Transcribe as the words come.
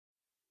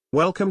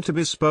Welcome to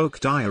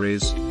Bespoke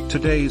Diaries.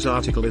 Today's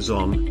article is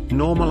on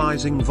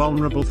Normalizing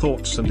Vulnerable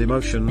Thoughts and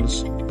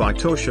Emotions by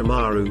Tusha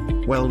Maru,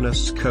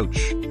 Wellness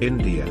Coach,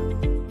 India.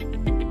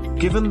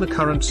 Given the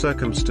current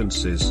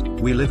circumstances,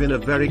 we live in a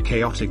very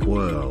chaotic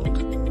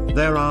world.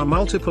 There are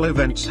multiple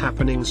events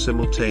happening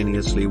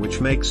simultaneously which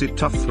makes it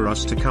tough for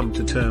us to come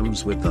to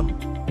terms with them.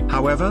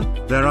 However,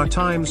 there are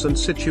times and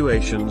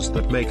situations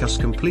that make us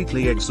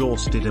completely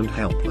exhausted and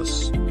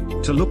helpless.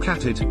 To look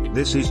at it,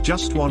 this is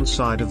just one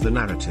side of the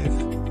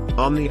narrative.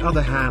 On the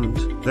other hand,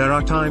 there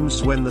are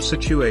times when the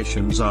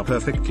situations are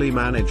perfectly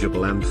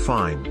manageable and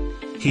fine.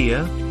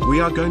 Here, we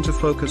are going to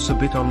focus a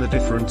bit on the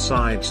different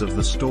sides of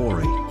the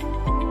story.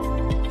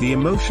 The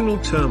emotional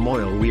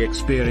turmoil we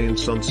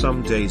experience on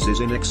some days is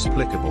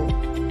inexplicable.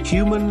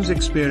 Humans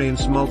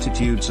experience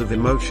multitudes of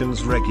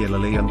emotions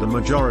regularly, and the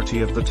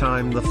majority of the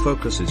time the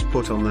focus is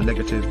put on the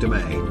negative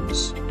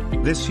domains.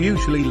 This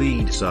usually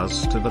leads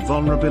us to the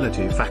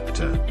vulnerability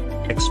factor.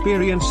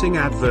 Experiencing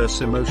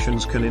adverse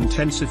emotions can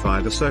intensify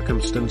the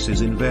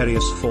circumstances in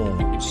various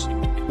forms.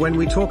 When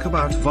we talk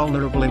about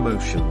vulnerable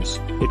emotions,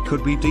 it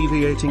could be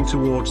deviating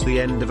towards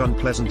the end of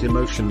unpleasant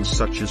emotions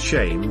such as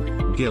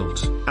shame,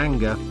 guilt,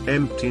 anger,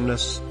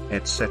 emptiness,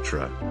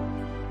 etc.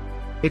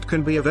 It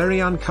can be a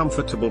very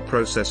uncomfortable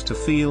process to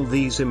feel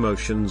these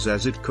emotions,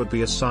 as it could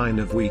be a sign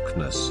of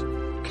weakness.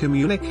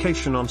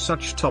 Communication on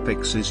such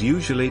topics is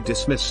usually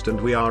dismissed,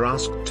 and we are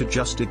asked to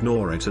just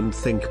ignore it and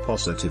think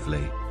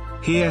positively.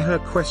 Here her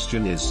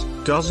question is,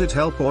 does it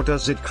help or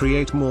does it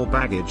create more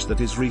baggage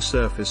that is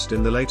resurfaced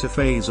in the later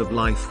phase of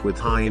life with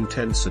high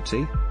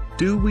intensity?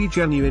 Do we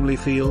genuinely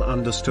feel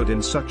understood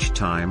in such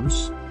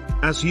times?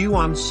 As you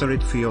answer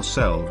it for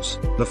yourselves,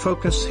 the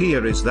focus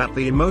here is that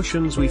the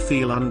emotions we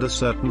feel under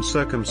certain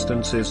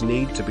circumstances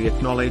need to be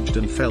acknowledged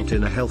and felt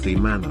in a healthy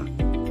manner.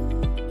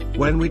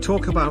 When we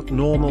talk about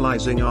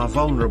normalizing our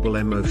vulnerable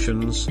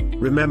emotions,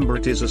 remember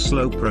it is a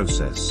slow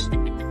process.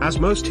 As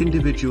most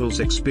individuals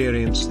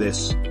experience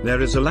this,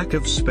 there is a lack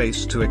of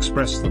space to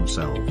express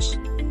themselves.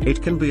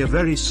 It can be a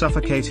very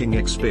suffocating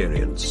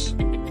experience.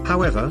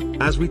 However,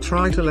 as we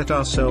try to let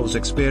ourselves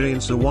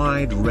experience a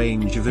wide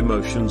range of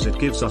emotions, it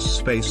gives us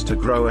space to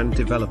grow and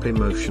develop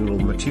emotional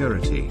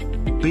maturity.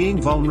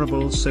 Being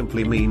vulnerable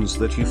simply means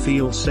that you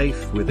feel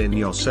safe within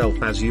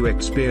yourself as you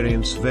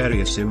experience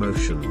various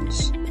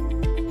emotions.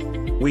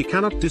 We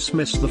cannot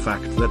dismiss the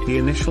fact that the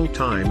initial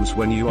times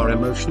when you are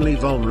emotionally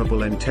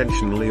vulnerable,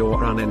 intentionally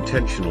or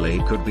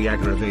unintentionally, could be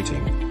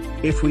aggravating.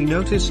 If we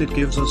notice, it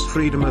gives us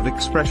freedom of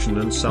expression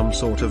and some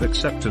sort of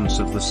acceptance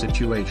of the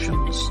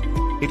situations.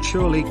 It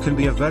surely can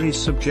be a very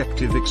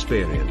subjective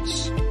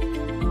experience.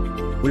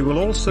 We will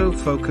also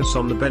focus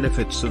on the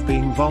benefits of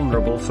being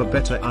vulnerable for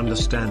better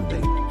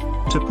understanding.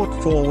 To put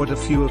forward a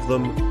few of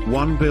them,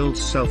 1.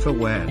 Builds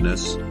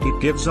self-awareness.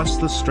 It gives us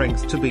the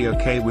strength to be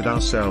okay with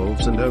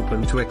ourselves and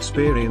open to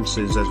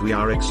experiences as we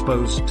are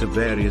exposed to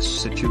various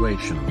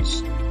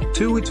situations.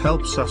 2. It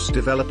helps us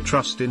develop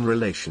trust in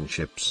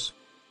relationships.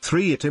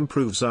 3. It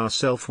improves our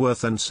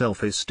self-worth and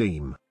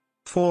self-esteem.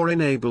 4.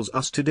 Enables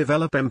us to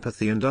develop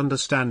empathy and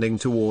understanding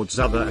towards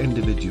other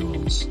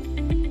individuals.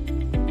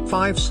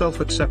 5.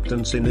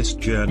 Self-acceptance. In this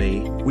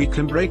journey, we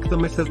can break the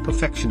myth of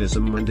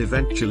perfectionism and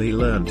eventually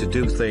learn to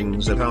do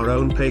things at our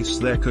own pace.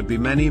 There could be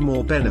many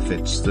more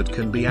benefits that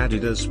can be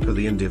added as per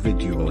the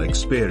individual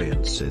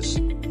experiences.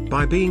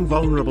 By being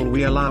vulnerable,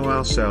 we allow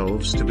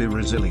ourselves to be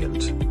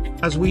resilient.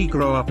 As we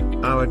grow up,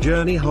 our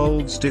journey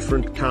holds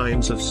different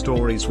kinds of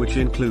stories, which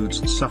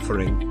includes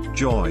suffering,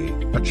 joy,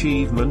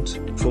 achievement,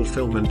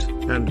 fulfillment,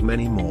 and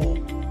many more.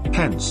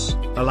 Hence,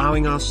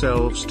 allowing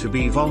ourselves to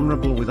be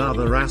vulnerable with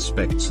other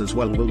aspects as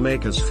well will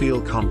make us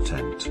feel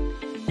content.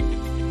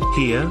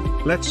 Here,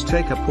 let's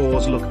take a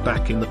pause, look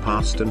back in the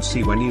past and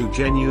see when you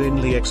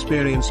genuinely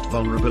experienced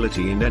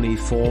vulnerability in any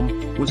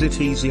form. Was it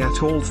easy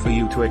at all for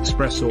you to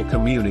express or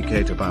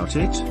communicate about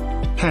it?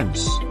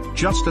 Hence,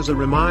 just as a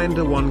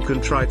reminder, one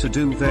can try to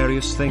do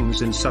various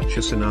things in such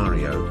a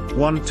scenario.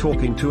 1.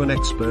 Talking to an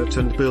expert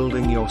and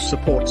building your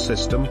support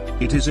system.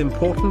 It is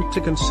important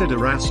to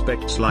consider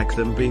aspects like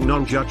them being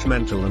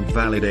non-judgmental and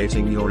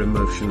validating your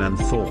emotion and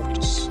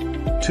thoughts.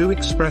 2.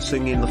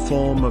 Expressing in the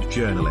form of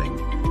journaling.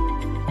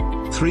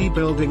 3.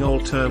 Building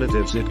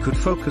alternatives. It could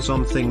focus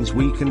on things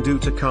we can do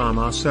to calm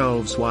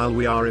ourselves while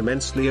we are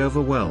immensely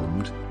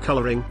overwhelmed: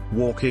 coloring,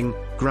 walking,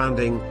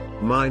 grounding,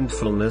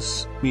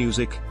 mindfulness,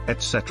 music,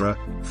 etc.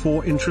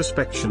 4.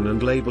 Introspection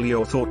and label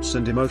your thoughts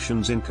and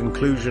emotions. In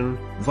conclusion,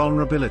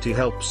 vulnerability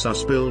helps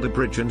us build a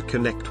bridge and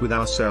connect with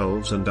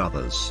ourselves and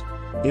others.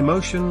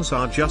 Emotions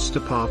are just a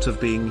part of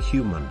being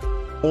human.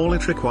 All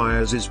it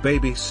requires is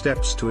baby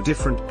steps to a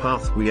different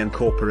path. We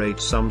incorporate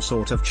some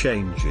sort of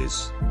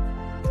changes.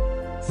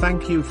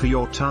 Thank you for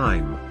your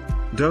time.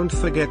 Don't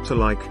forget to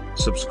like,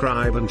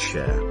 subscribe and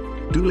share.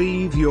 Do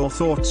leave your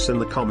thoughts in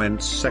the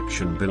comments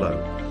section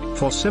below.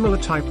 For similar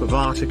type of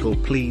article,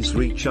 please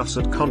reach us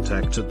at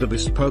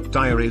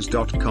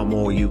contact@thebespokediaries.com,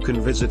 or you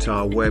can visit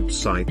our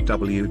website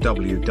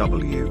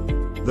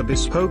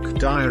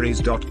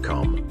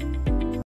www.thebespokediaries.com.